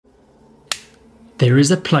There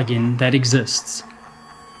is a plugin that exists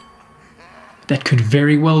that could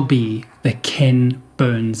very well be the Ken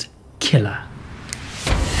Burns killer.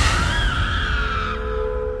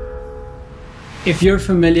 If you're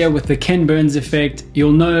familiar with the Ken Burns effect,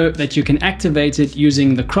 you'll know that you can activate it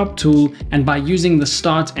using the crop tool, and by using the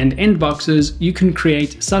start and end boxes, you can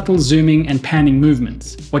create subtle zooming and panning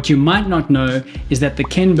movements. What you might not know is that the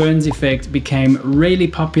Ken Burns effect became really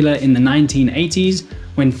popular in the 1980s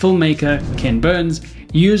when filmmaker Ken Burns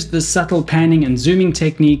used this subtle panning and zooming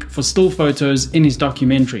technique for still photos in his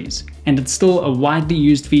documentaries, and it's still a widely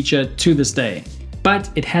used feature to this day.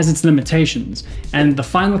 But it has its limitations, and the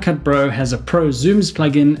Final Cut Pro has a Pro Zooms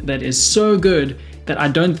plugin that is so good that I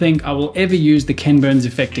don't think I will ever use the Ken Burns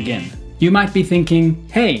effect again. You might be thinking,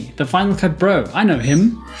 hey, the Final Cut Pro, I know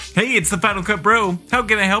him. Hey, it's the Final Cut Pro. How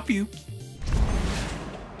can I help you?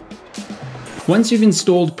 Once you've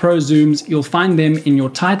installed Pro Zooms, you'll find them in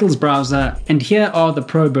your titles browser, and here are the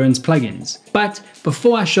Pro Burns plugins. But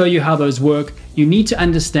before I show you how those work, you need to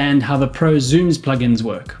understand how the Pro Zooms plugins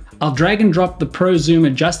work. I'll drag and drop the Pro Zoom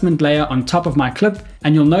adjustment layer on top of my clip,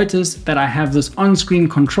 and you'll notice that I have this on-screen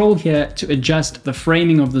control here to adjust the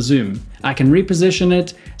framing of the zoom. I can reposition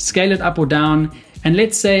it, scale it up or down, and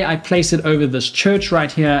let's say I place it over this church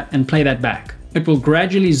right here and play that back. It will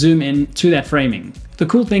gradually zoom in to that framing. The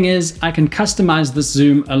cool thing is I can customize this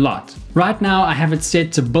zoom a lot. Right now I have it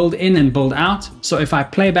set to build in and build out, so if I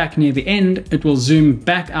play back near the end, it will zoom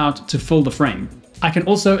back out to fill the frame. I can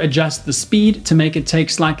also adjust the speed to make it take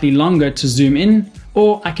slightly longer to zoom in,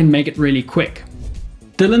 or I can make it really quick.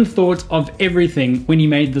 Dylan thought of everything when he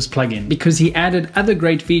made this plugin, because he added other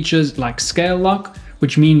great features like scale lock,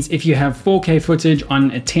 which means if you have 4K footage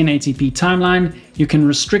on a 1080p timeline, you can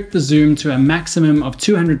restrict the zoom to a maximum of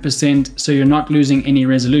 200% so you're not losing any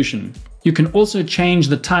resolution. You can also change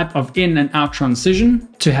the type of in and out transition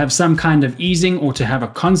to have some kind of easing or to have a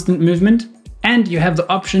constant movement. And you have the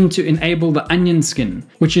option to enable the onion skin,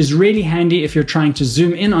 which is really handy if you're trying to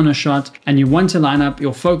zoom in on a shot and you want to line up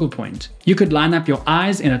your focal point. You could line up your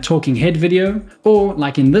eyes in a talking head video, or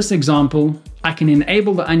like in this example, I can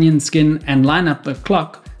enable the onion skin and line up the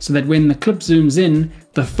clock so that when the clip zooms in,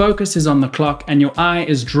 the focus is on the clock and your eye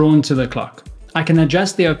is drawn to the clock. I can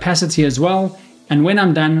adjust the opacity as well, and when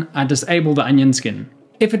I'm done, I disable the onion skin.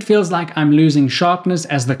 If it feels like I'm losing sharpness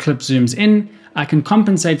as the clip zooms in, I can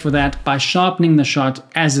compensate for that by sharpening the shot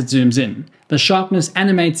as it zooms in. The sharpness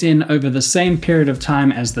animates in over the same period of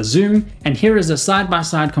time as the zoom, and here is a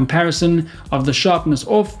side-by-side comparison of the sharpness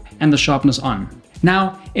off and the sharpness on.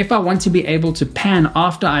 Now, if I want to be able to pan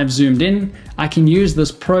after I've zoomed in, I can use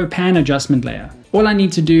this Pro Pan adjustment layer. All I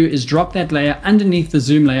need to do is drop that layer underneath the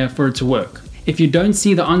zoom layer for it to work. If you don't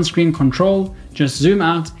see the on-screen control, just zoom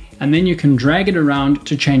out and then you can drag it around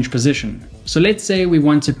to change position. So let's say we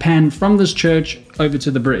want to pan from this church over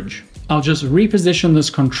to the bridge. I'll just reposition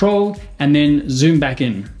this control and then zoom back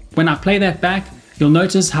in. When I play that back, you'll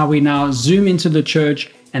notice how we now zoom into the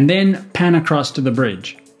church and then pan across to the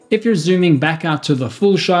bridge. If you're zooming back out to the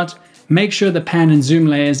full shot, make sure the pan and zoom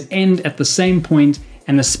layers end at the same point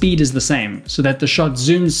and the speed is the same, so that the shot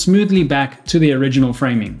zooms smoothly back to the original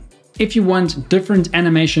framing. If you want different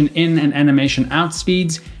animation in and animation out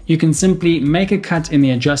speeds, you can simply make a cut in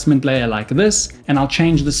the adjustment layer like this, and I'll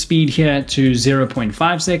change the speed here to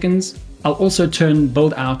 0.5 seconds. I'll also turn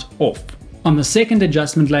build out off. On the second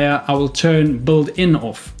adjustment layer, I will turn build in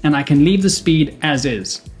off, and I can leave the speed as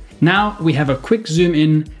is. Now we have a quick zoom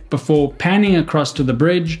in before panning across to the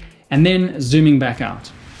bridge and then zooming back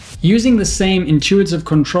out. Using the same intuitive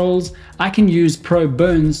controls, I can use Pro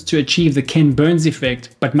Burns to achieve the Ken Burns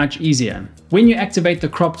effect, but much easier. When you activate the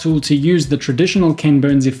crop tool to use the traditional Ken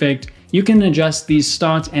Burns effect, you can adjust these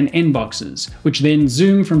start and end boxes, which then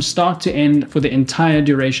zoom from start to end for the entire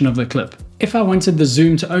duration of the clip. If I wanted the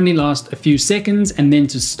zoom to only last a few seconds and then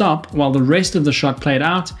to stop while the rest of the shot played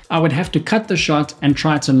out, I would have to cut the shot and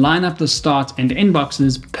try to line up the start and end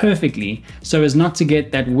boxes perfectly so as not to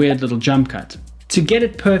get that weird little jump cut. To get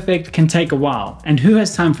it perfect can take a while, and who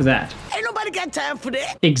has time for that? Ain't nobody got time for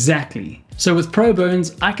that. Exactly. So with Pro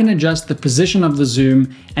Burns, I can adjust the position of the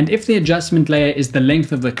zoom, and if the adjustment layer is the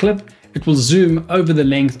length of the clip, it will zoom over the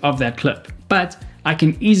length of that clip. But I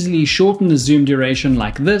can easily shorten the zoom duration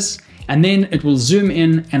like this, and then it will zoom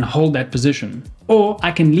in and hold that position. Or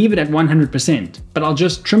I can leave it at 100%, but I'll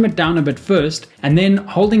just trim it down a bit first, and then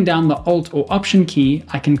holding down the Alt or Option key,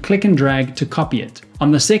 I can click and drag to copy it.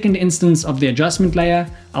 On the second instance of the adjustment layer,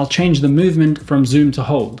 I'll change the movement from zoom to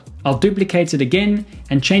hold. I'll duplicate it again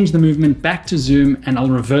and change the movement back to zoom, and I'll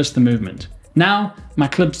reverse the movement. Now my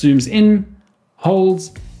clip zooms in,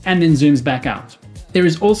 holds, and then zooms back out. There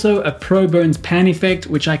is also a Pro Burns pan effect,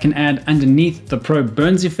 which I can add underneath the Pro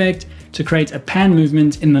Burns effect to create a pan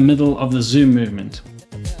movement in the middle of the zoom movement.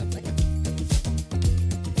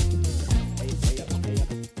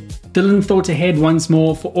 Dylan thought ahead once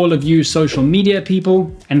more for all of you social media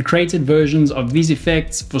people and created versions of these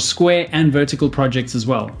effects for square and vertical projects as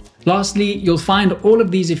well. Lastly, you'll find all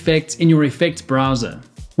of these effects in your effects browser.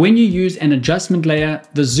 When you use an adjustment layer,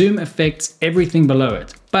 the zoom affects everything below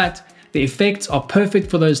it, but the effects are perfect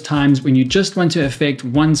for those times when you just want to affect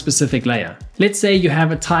one specific layer. Let's say you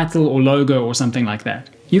have a title or logo or something like that.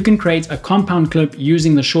 You can create a compound clip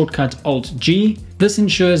using the shortcut Alt-G. This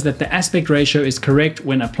ensures that the aspect ratio is correct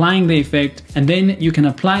when applying the effect, and then you can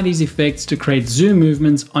apply these effects to create zoom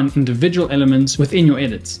movements on individual elements within your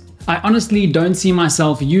edits. I honestly don't see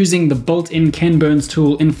myself using the built-in Ken Burns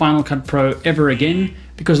tool in Final Cut Pro ever again,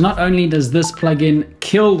 because not only does this plugin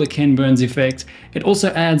kill the Ken Burns effect, it also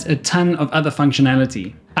adds a ton of other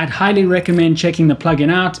functionality. I'd highly recommend checking the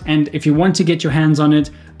plugin out, and if you want to get your hands on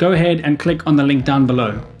it, go ahead and click on the link down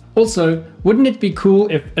below. Also, wouldn't it be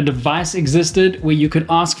cool if a device existed where you could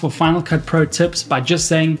ask for Final Cut Pro tips by just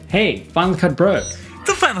saying, "Hey, Final Cut Pro."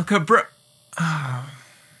 The Final Cut Bro.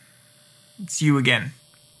 It's you again.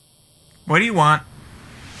 What do you want?